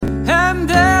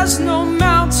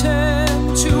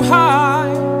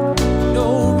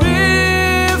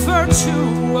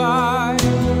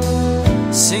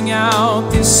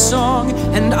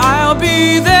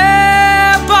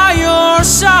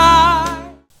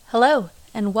Hello,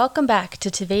 and welcome back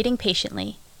to Tveiting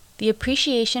Patiently, the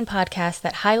appreciation podcast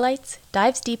that highlights,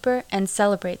 dives deeper, and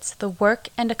celebrates the work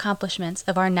and accomplishments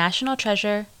of our national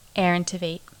treasure, Aaron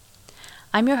Tveit.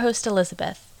 I'm your host,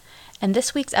 Elizabeth, and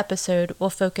this week's episode will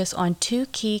focus on two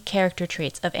key character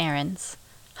traits of Aaron's,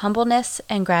 humbleness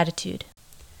and gratitude.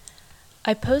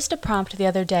 I posed a prompt the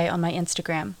other day on my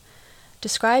Instagram.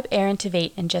 Describe Aaron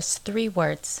Tveit in just 3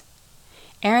 words.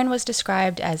 Aaron was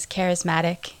described as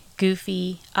charismatic,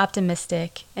 goofy,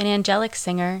 optimistic, an angelic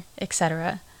singer,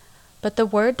 etc. But the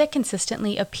word that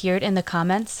consistently appeared in the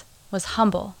comments was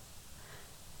humble.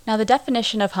 Now, the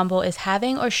definition of humble is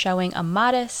having or showing a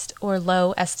modest or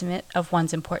low estimate of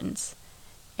one's importance.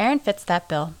 Aaron fits that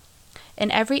bill. In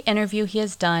every interview he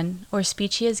has done or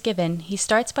speech he has given, he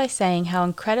starts by saying how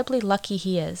incredibly lucky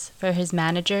he is for his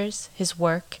managers, his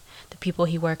work, the people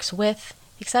he works with,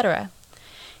 etc.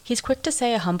 He's quick to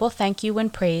say a humble thank you when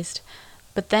praised,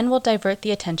 but then will divert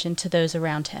the attention to those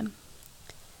around him.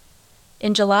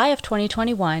 In July of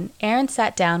 2021, Aaron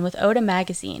sat down with Odda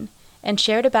Magazine and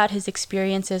shared about his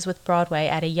experiences with Broadway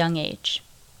at a young age.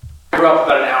 I grew up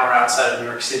about an hour outside of New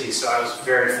York City, so I was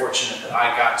very fortunate that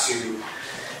I got to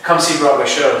come see Broadway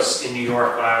shows in New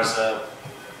York when I was a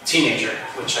teenager,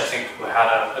 which I think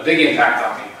had a big impact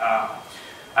on me.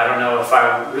 I don't know if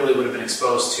I really would have been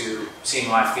exposed to seeing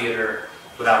live theater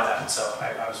without that. So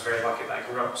I was very lucky that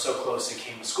I grew up so close. It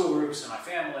came with school groups and my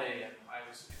family, and I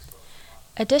was exposed.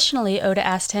 Additionally, Odda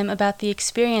asked him about the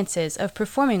experiences of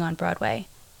performing on Broadway,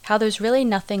 how there's really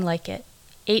nothing like it.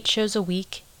 8 shows a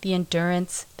week, the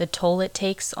endurance, the toll it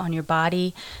takes on your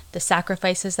body, the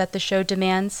sacrifices that the show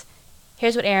demands.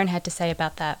 Here's what Aaron had to say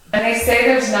about that. And they say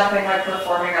there's nothing like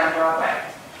performing on Broadway.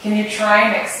 Can you try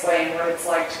and explain what it's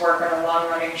like to work on a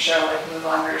long-running show like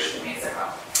Moulin Rouge the musical?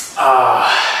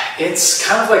 It's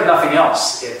kind of like nothing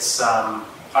else. It's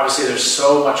obviously there's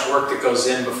so much work that goes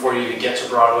in before you even get to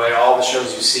Broadway. All the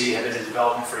shows you see have been in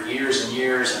development for years and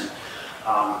years, and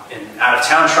in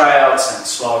out-of-town tryouts and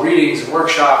small readings and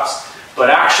workshops. But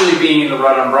actually being in the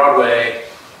run on Broadway,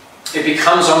 it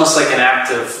becomes almost like an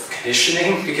act of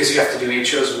conditioning because you have to do 8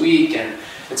 shows a week, and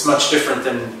it's much different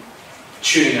than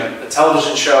shooting a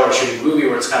television show or shooting a movie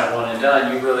where it's kind of one and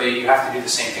done. You have to do the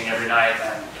same thing every night,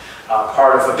 and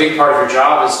a big part of your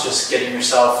job is just getting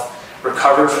yourself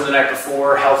recovered from the night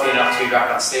before, healthy enough to be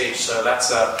back on stage. So that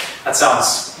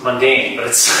sounds mundane, but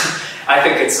I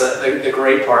think it's the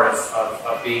great part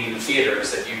of being in the theater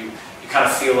is that you kind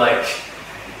of feel like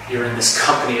you're in this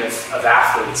company of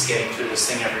athletes getting through this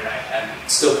thing every night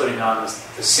and still putting on the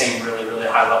same really, really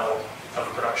high level of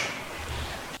a production.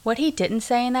 What he didn't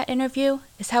say in that interview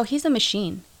is how he's a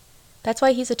machine. That's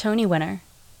why he's a Tony winner.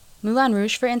 Moulin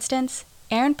Rouge, for instance,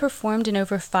 Aaron performed in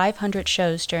over 500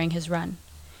 shows during his run.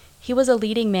 He was a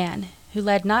leading man who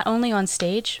led not only on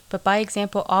stage, but by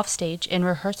example off stage in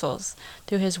rehearsals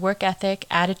through his work ethic,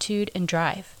 attitude, and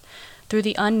drive. Through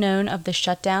the unknown of the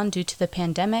shutdown due to the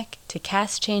pandemic to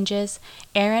cast changes,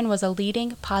 Aaron was a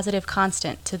leading positive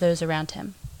constant to those around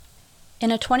him.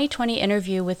 In a 2020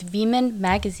 interview with VMNN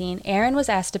Magazine, Aaron was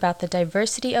asked about the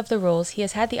diversity of the roles he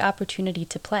has had the opportunity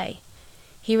to play.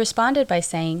 He responded by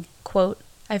saying, quote,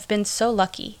 "I've been so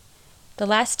lucky. The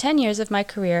last 10 years of my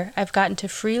career, I've gotten to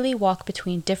freely walk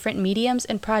between different mediums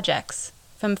and projects,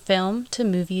 from film to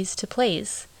movies to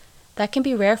plays. That can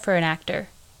be rare for an actor."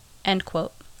 End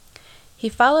quote. He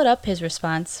followed up his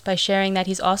response by sharing that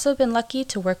he's also been lucky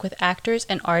to work with actors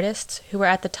and artists who are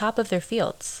at the top of their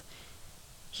fields.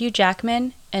 Hugh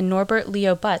Jackman and Norbert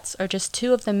Leo Butz are just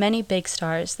 2 of the many big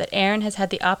stars that Aaron has had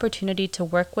the opportunity to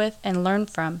work with and learn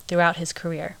from throughout his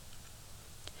career.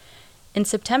 In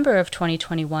September of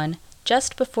 2021,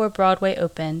 just before Broadway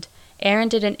opened, Aaron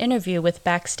did an interview with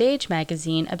Backstage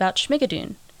Magazine about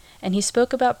Schmigadoon, and he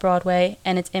spoke about Broadway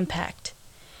and its impact.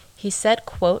 He said,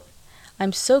 quote,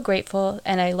 "I'm so grateful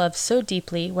and I love so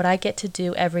deeply what I get to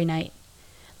do every night.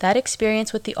 That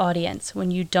experience with the audience,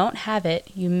 when you don't have it,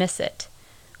 you miss it.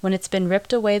 When it's been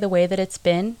ripped away the way that it's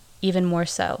been, even more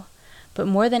so. But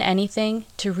more than anything,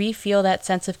 to re-feel that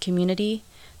sense of community,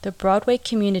 the Broadway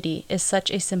community is such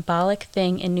a symbolic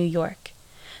thing in New York.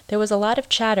 There was a lot of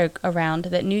chatter around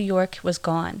that New York was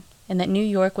gone and that New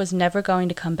York was never going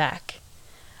to come back.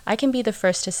 I can be the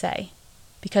first to say,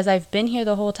 because I've been here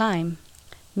the whole time,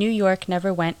 New York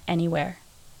never went anywhere."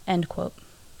 End quote.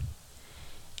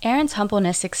 Aaron's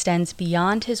humbleness extends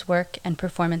beyond his work and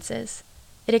performances.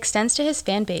 It extends to his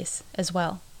fan base as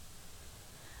well.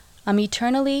 "I'm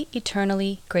eternally,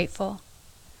 eternally grateful."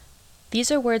 These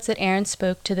are words that Aaron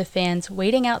spoke to the fans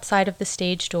waiting outside of the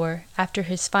stage door after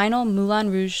his final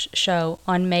Moulin Rouge show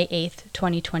on May 8,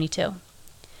 2022.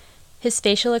 His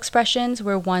facial expressions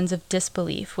were ones of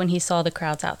disbelief when he saw the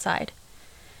crowds outside.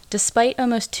 Despite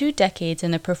almost 2 decades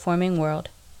in the performing world,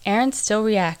 Aaron still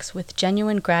reacts with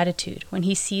genuine gratitude when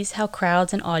he sees how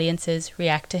crowds and audiences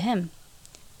react to him.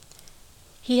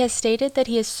 He has stated that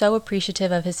he is so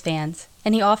appreciative of his fans,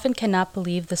 and he often cannot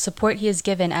believe the support he is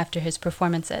given after his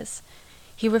performances.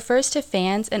 He refers to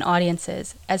fans and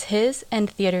audiences as his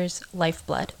and theater's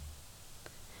lifeblood.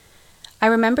 I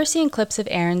remember seeing clips of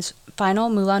Aaron's final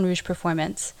Moulin Rouge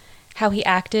performance, how he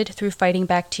acted through fighting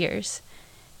back tears.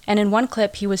 And in one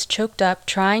clip, he was choked up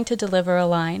trying to deliver a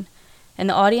line, and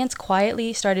the audience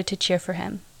quietly started to cheer for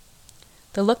him.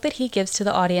 The look that he gives to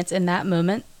the audience in that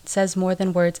moment says more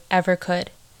than words ever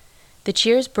could. The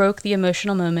cheers broke the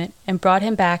emotional moment and brought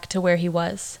him back to where he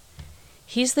was.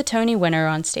 He's the Tony winner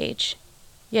on stage,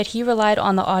 yet he relied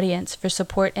on the audience for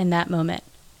support in that moment.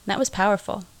 That was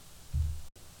powerful.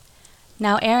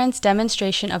 Now Aaron's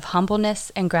demonstration of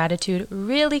humbleness and gratitude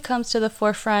really comes to the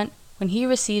forefront when he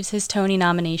receives his Tony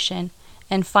nomination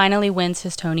and finally wins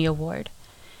his Tony Award.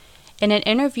 In an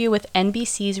interview with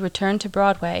NBC's Return to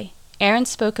Broadway, Aaron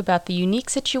spoke about the unique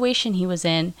situation he was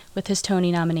in with his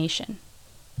Tony nomination.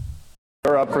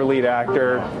 You're up for lead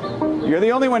actor. You're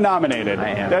the only one nominated. I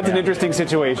am. That's an interesting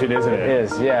situation, isn't it? It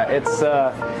is, yeah.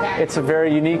 It's a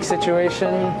very unique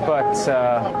situation, but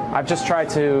I've just tried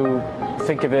to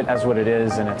think of it as what it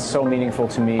is, and it's so meaningful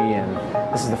to me, and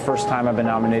this is the first time I've been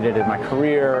nominated in my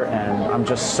career, and I'm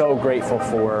just so grateful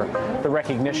for the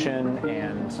recognition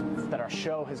and that our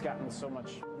show has gotten so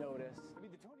much notice.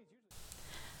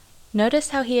 Notice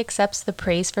how he accepts the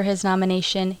praise for his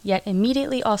nomination, yet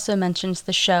immediately also mentions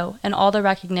the show and all the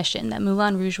recognition that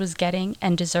Moulin Rouge was getting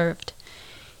and deserved.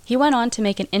 He went on to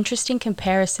make an interesting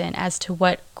comparison as to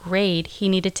what grade he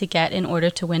needed to get in order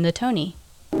to win the Tony.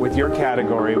 With your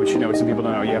category, which some people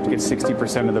don't know, you have to get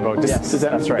 60% of the vote. Yes,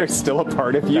 that's right. There's still a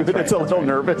part of you that's a little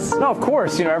nervous? No, of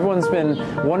course. Everyone's been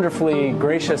wonderfully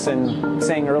gracious in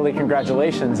saying early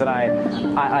congratulations, and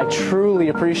I truly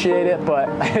appreciate it. But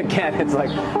again, it's like,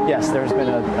 yes, there's been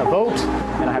a vote,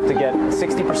 and I have to get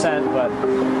 60%. But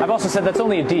I've also said that's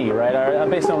only a D, right? I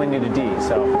basically only need a D,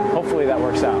 so hopefully that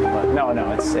works out. But no,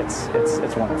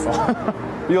 it's wonderful.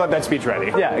 You'll have that speech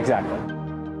ready. Yeah, exactly.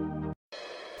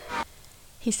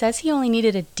 He says he only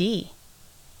needed a D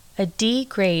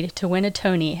grade to win a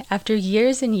Tony after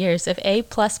years and years of A++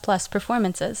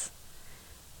 performances.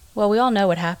 Well, we all know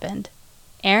what happened.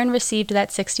 Aaron received that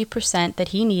 60% that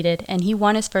he needed, and he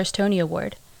won his first Tony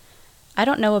Award. I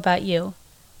don't know about you,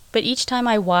 but each time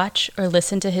I watch or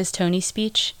listen to his Tony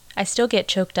speech, I still get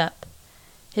choked up.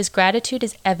 His gratitude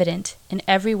is evident in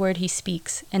every word he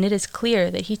speaks, and it is clear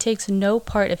that he takes no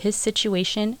part of his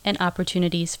situation and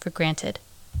opportunities for granted.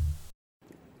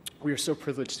 We are so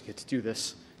privileged to get to do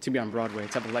this, to be on Broadway,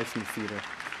 to have a life in the theater.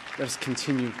 Let us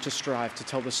continue to strive to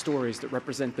tell the stories that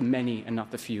represent the many and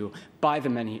not the few, by the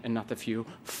many and not the few,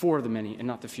 for the many and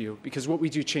not the few, because what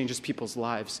we do changes people's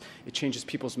lives, it changes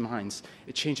people's minds,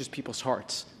 it changes people's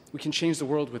hearts. We can change the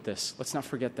world with this. Let's not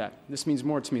forget that. This means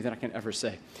more to me than I can ever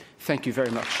say. Thank you very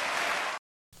much.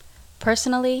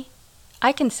 Personally,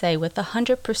 I can say with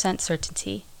 100%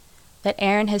 certainty that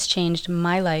Aaron has changed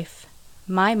my life,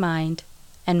 my mind,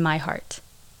 and my heart.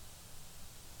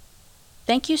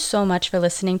 Thank you so much for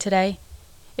listening today.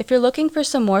 If you're looking for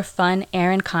some more fun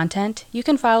Aaron content, you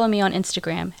can follow me on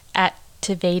Instagram at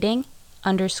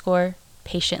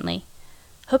 @tvading_patiently.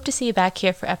 Hope to see you back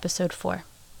here for episode 4.